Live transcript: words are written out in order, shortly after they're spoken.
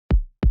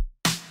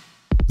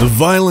The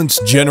violence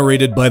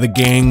generated by the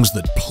gangs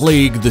that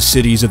plague the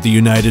cities of the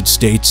United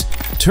States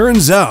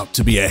turns out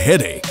to be a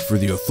headache for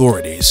the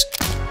authorities.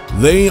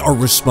 They are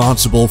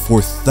responsible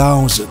for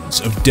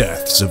thousands of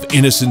deaths of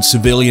innocent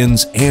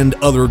civilians and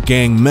other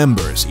gang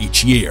members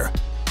each year.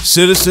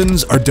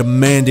 Citizens are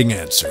demanding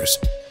answers,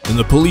 and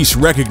the police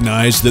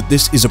recognize that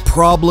this is a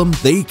problem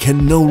they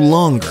can no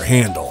longer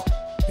handle.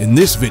 In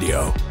this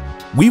video,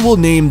 we will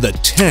name the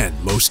 10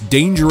 most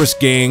dangerous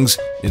gangs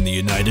in the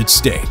United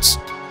States.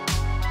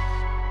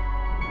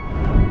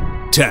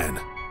 10.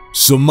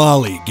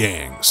 Somali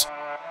gangs.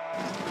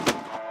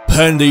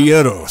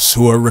 Pandilleros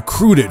who are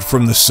recruited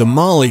from the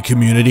Somali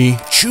community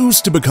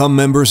choose to become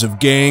members of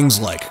gangs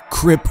like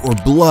Crip or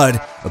Blood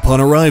upon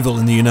arrival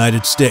in the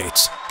United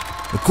States.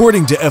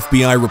 According to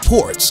FBI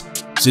reports,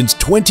 since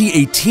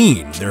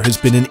 2018 there has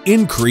been an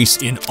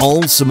increase in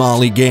all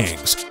Somali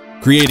gangs,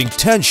 creating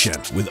tension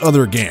with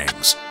other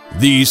gangs.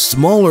 These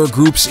smaller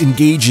groups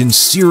engage in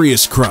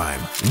serious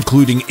crime,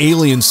 including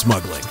alien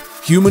smuggling,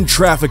 human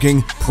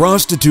trafficking,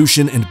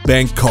 prostitution, and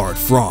bank card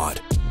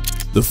fraud.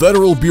 The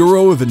Federal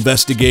Bureau of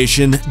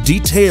Investigation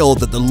detailed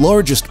that the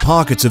largest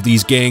pockets of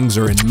these gangs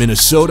are in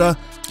Minnesota,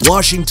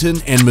 Washington,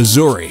 and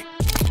Missouri,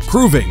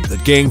 proving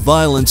that gang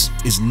violence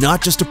is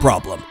not just a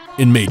problem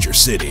in major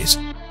cities.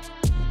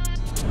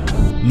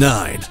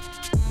 9.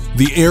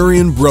 The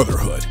Aryan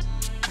Brotherhood.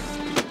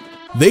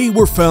 They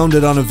were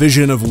founded on a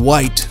vision of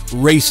white,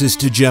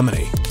 racist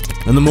hegemony,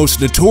 and the most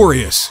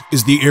notorious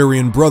is the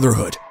Aryan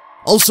Brotherhood,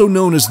 also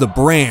known as the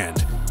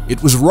Brand.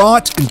 It was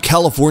wrought in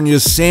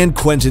California's San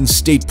Quentin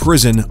State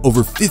Prison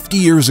over 50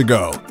 years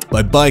ago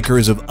by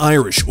bikers of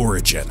Irish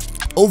origin.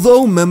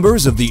 Although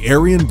members of the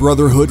Aryan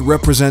Brotherhood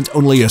represent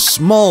only a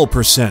small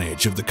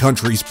percentage of the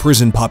country's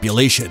prison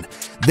population,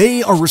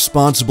 they are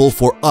responsible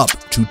for up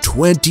to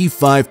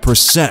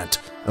 25%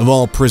 of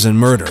all prison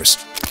murders.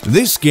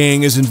 This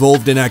gang is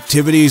involved in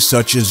activities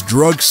such as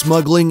drug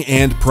smuggling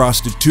and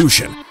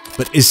prostitution,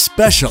 but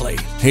especially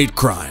hate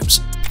crimes,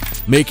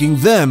 making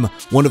them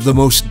one of the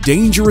most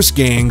dangerous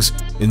gangs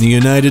in the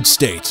United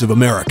States of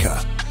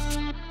America.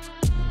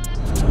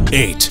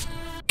 8.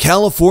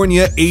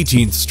 California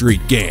 18th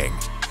Street Gang.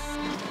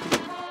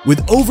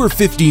 With over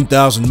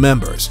 15,000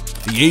 members,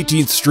 the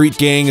 18th Street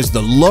Gang is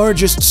the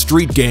largest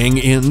street gang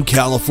in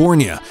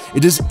California.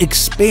 It has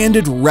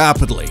expanded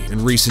rapidly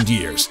in recent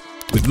years,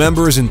 with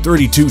members in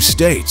 32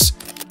 states.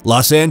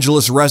 Los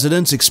Angeles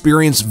residents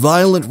experience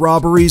violent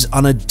robberies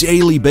on a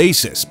daily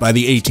basis by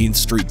the 18th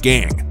Street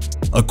Gang.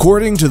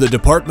 According to the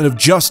Department of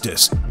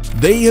Justice,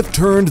 they have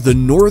turned the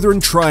Northern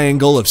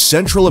Triangle of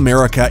Central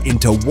America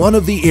into one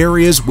of the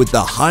areas with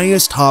the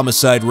highest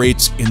homicide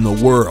rates in the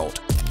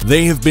world.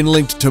 They have been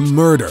linked to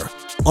murder,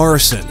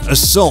 arson,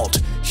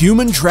 assault,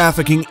 human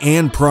trafficking,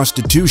 and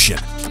prostitution,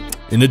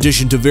 in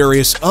addition to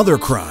various other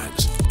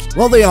crimes.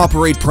 While they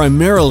operate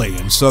primarily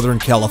in Southern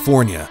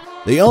California,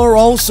 they are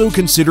also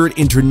considered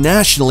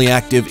internationally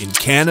active in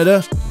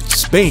Canada,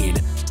 Spain,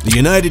 the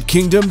United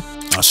Kingdom,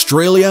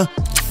 Australia,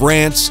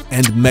 France,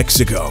 and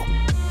Mexico.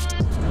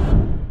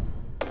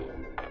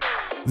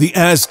 The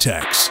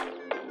Aztecs.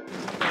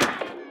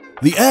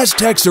 The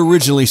Aztecs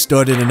originally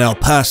started in El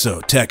Paso,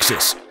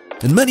 Texas,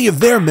 and many of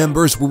their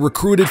members were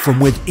recruited from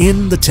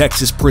within the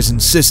Texas prison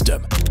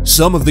system.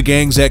 Some of the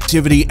gang's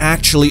activity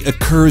actually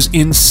occurs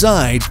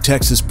inside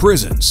Texas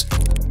prisons.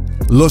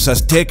 Los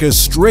Aztecas'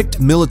 strict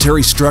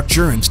military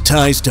structure and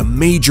ties to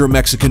major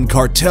Mexican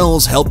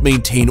cartels help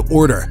maintain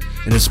order,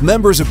 and its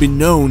members have been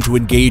known to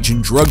engage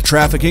in drug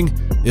trafficking,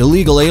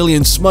 illegal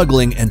alien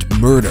smuggling, and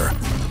murder.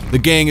 The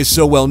gang is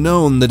so well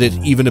known that it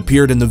even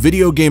appeared in the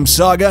video game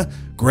saga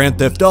Grand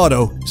Theft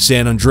Auto: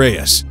 San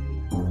Andreas.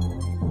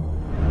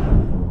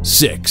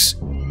 6.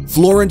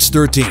 Florence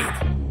 13.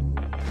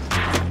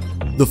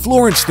 The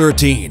Florence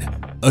 13,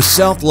 a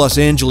South Los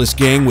Angeles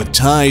gang with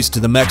ties to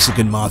the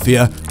Mexican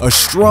Mafia, are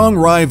strong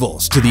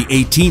rivals to the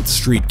 18th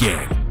Street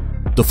Gang.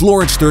 The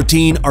Florence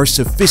 13 are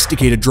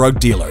sophisticated drug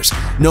dealers,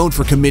 known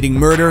for committing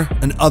murder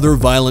and other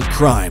violent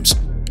crimes.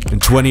 In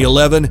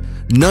 2011,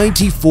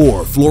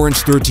 94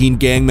 Florence 13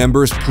 gang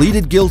members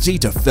pleaded guilty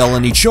to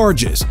felony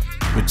charges,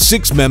 but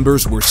 6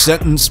 members were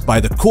sentenced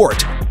by the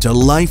court to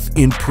life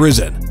in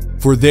prison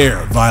for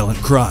their violent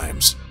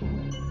crimes.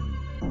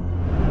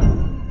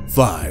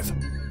 5.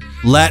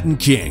 Latin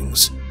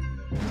Kings.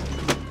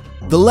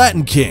 The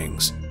Latin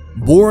Kings,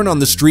 born on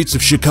the streets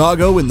of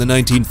Chicago in the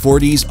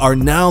 1940s, are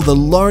now the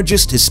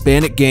largest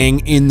Hispanic gang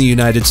in the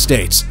United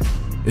States.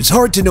 It's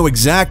hard to know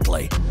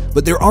exactly,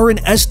 but there are an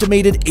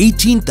estimated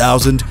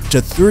 18,000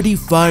 to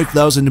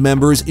 35,000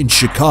 members in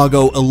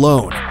Chicago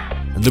alone,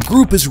 and the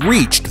group has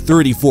reached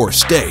 34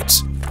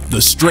 states.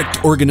 The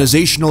strict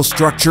organizational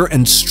structure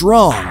and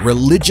strong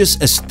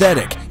religious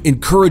aesthetic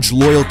encourage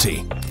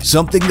loyalty,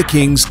 something the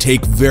Kings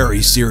take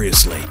very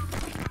seriously.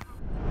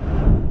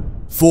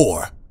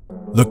 4.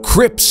 The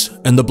Crips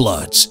and the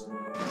Bloods.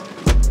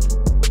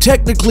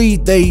 Technically,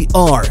 they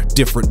are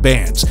different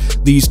bands.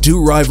 These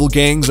two rival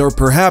gangs are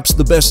perhaps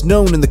the best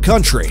known in the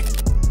country.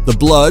 The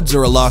Bloods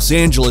are a Los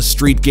Angeles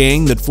street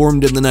gang that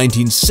formed in the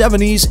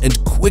 1970s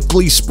and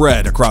quickly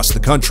spread across the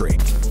country.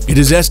 It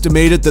is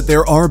estimated that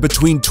there are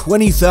between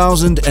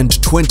 20,000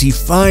 and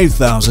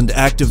 25,000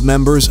 active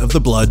members of the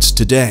Bloods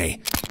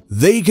today.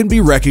 They can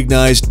be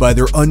recognized by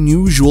their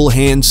unusual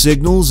hand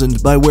signals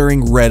and by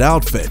wearing red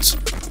outfits.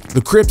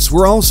 The Crips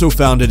were also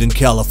founded in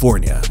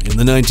California in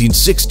the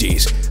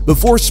 1960s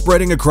before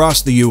spreading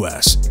across the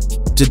U.S.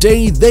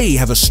 Today, they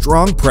have a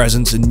strong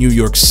presence in New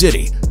York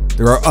City.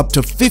 There are up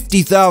to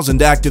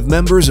 50,000 active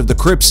members of the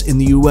Crips in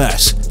the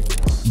U.S.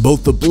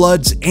 Both the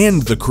Bloods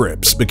and the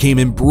Crips became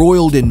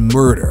embroiled in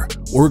murder,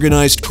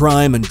 organized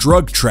crime, and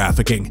drug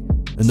trafficking,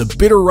 and the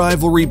bitter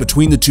rivalry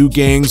between the two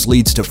gangs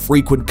leads to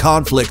frequent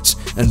conflicts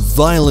and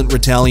violent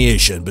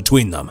retaliation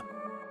between them.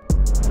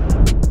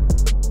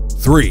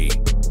 3.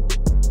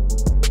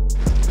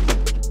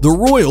 The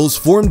Royals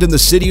formed in the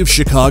city of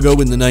Chicago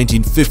in the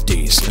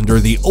 1950s and are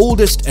the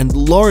oldest and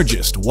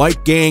largest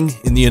white gang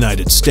in the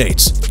United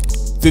States.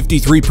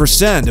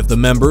 53% of the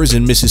members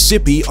in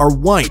Mississippi are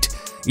white,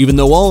 even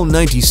though all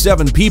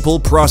 97 people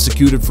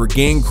prosecuted for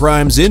gang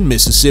crimes in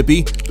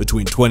Mississippi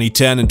between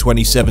 2010 and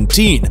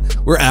 2017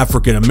 were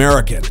African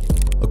American.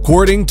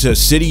 According to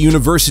City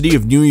University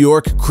of New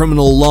York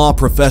criminal law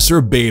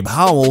professor Babe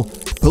Howell,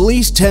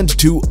 police tend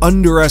to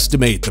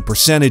underestimate the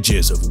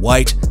percentages of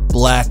white,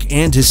 black,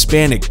 and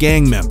Hispanic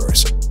gang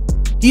members.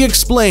 He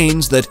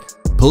explains that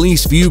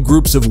police view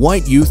groups of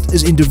white youth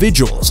as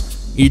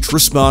individuals, each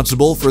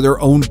responsible for their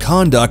own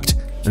conduct,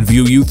 and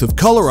view youth of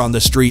color on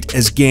the street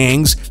as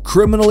gangs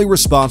criminally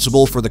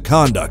responsible for the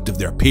conduct of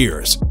their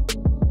peers.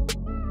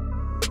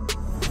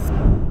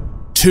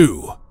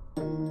 2.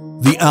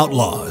 The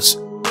Outlaws.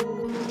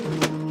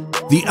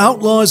 The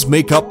Outlaws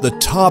make up the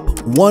top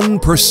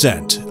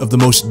 1% of the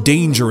most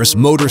dangerous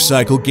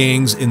motorcycle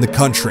gangs in the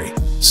country,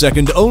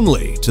 second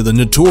only to the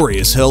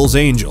notorious Hells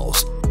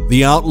Angels.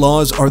 The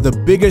Outlaws are the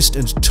biggest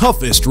and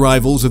toughest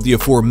rivals of the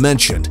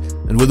aforementioned,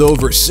 and with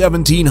over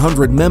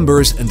 1,700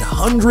 members and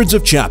hundreds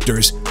of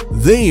chapters,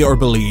 they are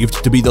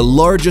believed to be the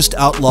largest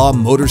outlaw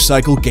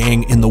motorcycle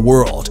gang in the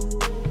world.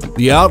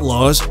 The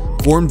Outlaws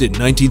formed in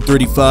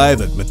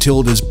 1935 at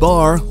Matilda's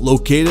Bar,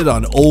 located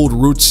on Old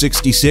Route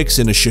 66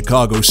 in a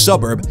Chicago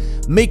suburb,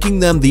 making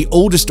them the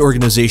oldest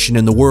organization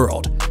in the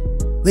world.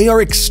 They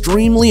are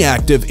extremely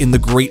active in the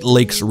Great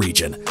Lakes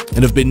region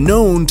and have been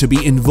known to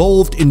be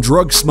involved in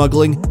drug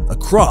smuggling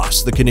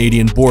across the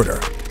Canadian border.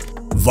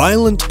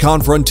 Violent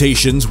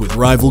confrontations with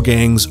rival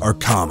gangs are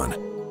common.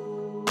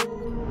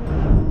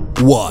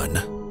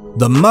 1.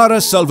 The Mara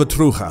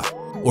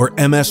Salvatrucha, or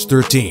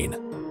MS-13.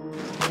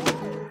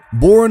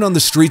 Born on the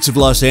streets of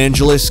Los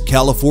Angeles,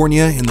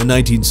 California in the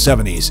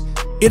 1970s,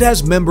 it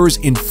has members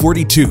in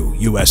 42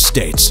 U.S.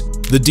 states.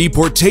 The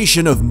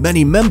deportation of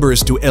many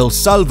members to El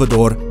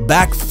Salvador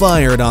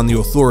backfired on the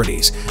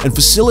authorities and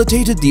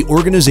facilitated the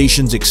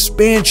organization's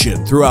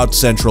expansion throughout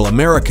Central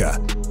America.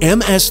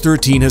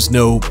 MS-13 has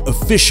no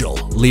official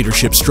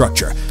leadership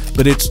structure,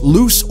 but its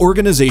loose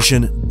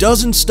organization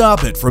doesn't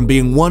stop it from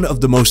being one of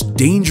the most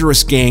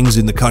dangerous gangs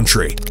in the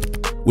country.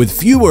 With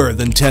fewer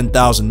than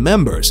 10,000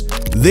 members,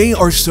 they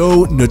are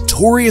so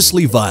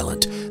notoriously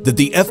violent that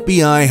the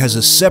FBI has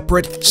a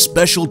separate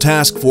special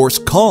task force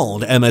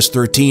called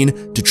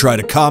MS-13 to try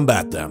to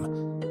combat them.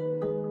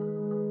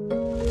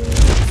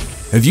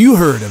 Have you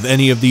heard of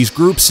any of these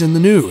groups in the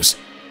news?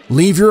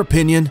 Leave your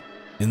opinion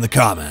in the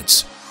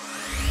comments.